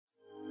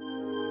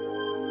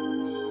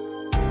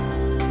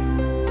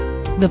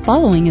The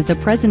following is a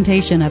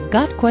presentation of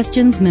Got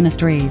Questions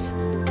Ministries.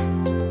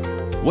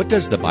 What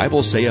does the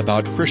Bible say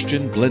about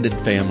Christian blended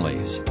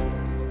families?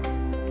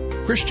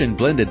 Christian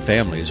blended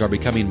families are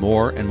becoming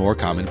more and more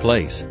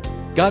commonplace.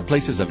 God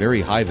places a very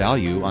high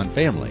value on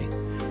family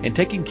and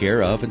taking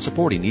care of and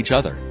supporting each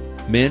other.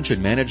 Men should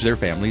manage their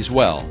families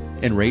well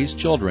and raise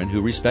children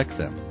who respect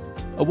them.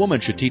 A woman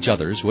should teach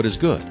others what is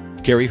good,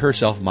 carry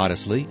herself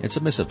modestly and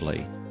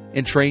submissively,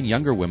 and train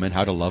younger women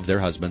how to love their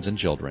husbands and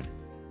children.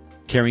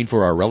 Caring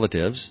for our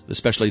relatives,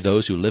 especially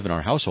those who live in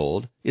our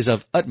household, is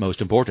of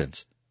utmost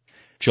importance.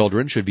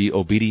 Children should be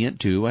obedient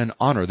to and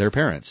honor their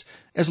parents,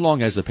 as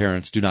long as the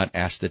parents do not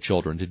ask the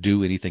children to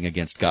do anything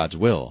against God's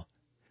will.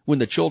 When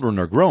the children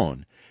are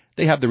grown,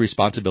 they have the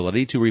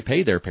responsibility to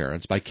repay their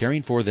parents by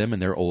caring for them in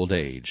their old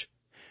age.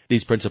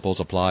 These principles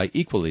apply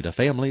equally to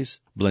families,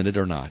 blended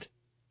or not.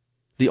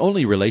 The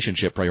only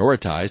relationship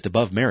prioritized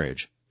above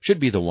marriage should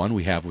be the one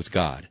we have with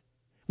God.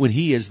 When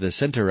He is the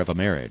center of a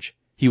marriage,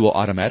 He will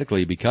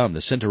automatically become the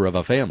center of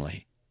a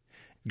family.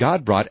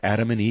 God brought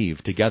Adam and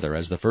Eve together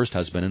as the first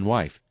husband and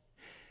wife.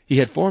 He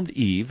had formed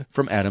Eve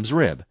from Adam's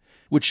rib,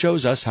 which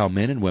shows us how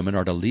men and women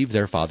are to leave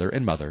their father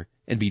and mother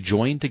and be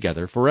joined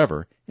together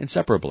forever,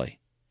 inseparably.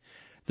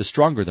 The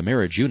stronger the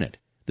marriage unit,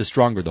 the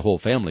stronger the whole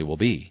family will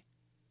be.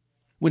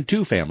 When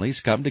two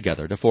families come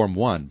together to form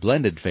one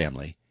blended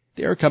family,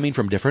 they are coming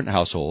from different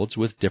households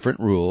with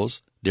different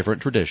rules,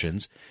 different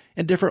traditions,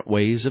 and different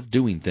ways of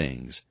doing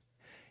things.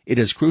 It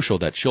is crucial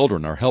that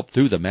children are helped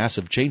through the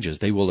massive changes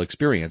they will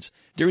experience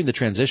during the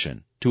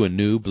transition to a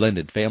new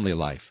blended family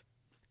life.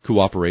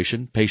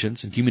 Cooperation,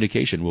 patience, and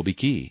communication will be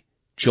key.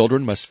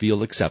 Children must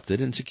feel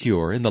accepted and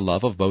secure in the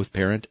love of both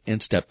parent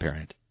and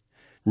step-parent.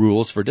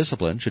 Rules for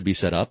discipline should be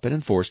set up and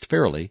enforced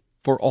fairly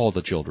for all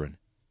the children.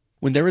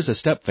 When there is a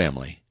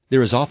step-family,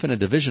 there is often a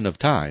division of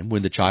time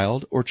when the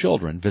child or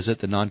children visit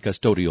the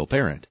non-custodial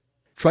parent.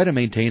 Try to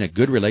maintain a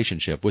good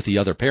relationship with the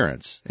other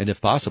parents, and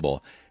if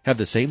possible, have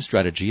the same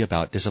strategy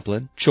about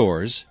discipline,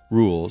 chores,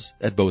 rules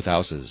at both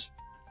houses.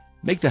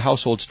 Make the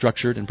household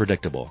structured and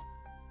predictable.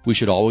 We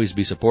should always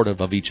be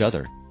supportive of each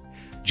other.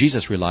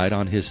 Jesus relied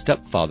on his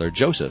stepfather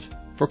Joseph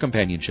for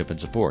companionship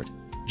and support.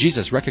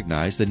 Jesus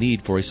recognized the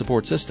need for a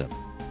support system,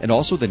 and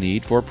also the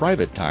need for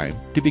private time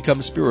to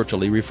become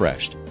spiritually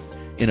refreshed.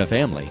 In a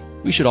family,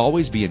 we should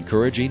always be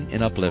encouraging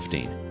and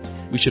uplifting.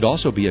 We should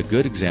also be a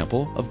good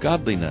example of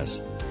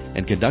godliness,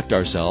 and conduct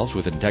ourselves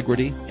with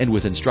integrity and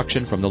with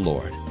instruction from the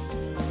Lord.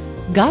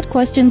 Got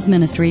Questions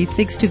Ministry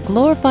seeks to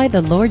glorify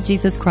the Lord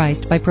Jesus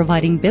Christ by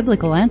providing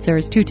biblical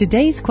answers to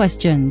today's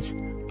questions.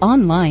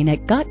 Online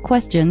at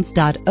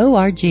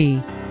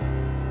gotquestions.org.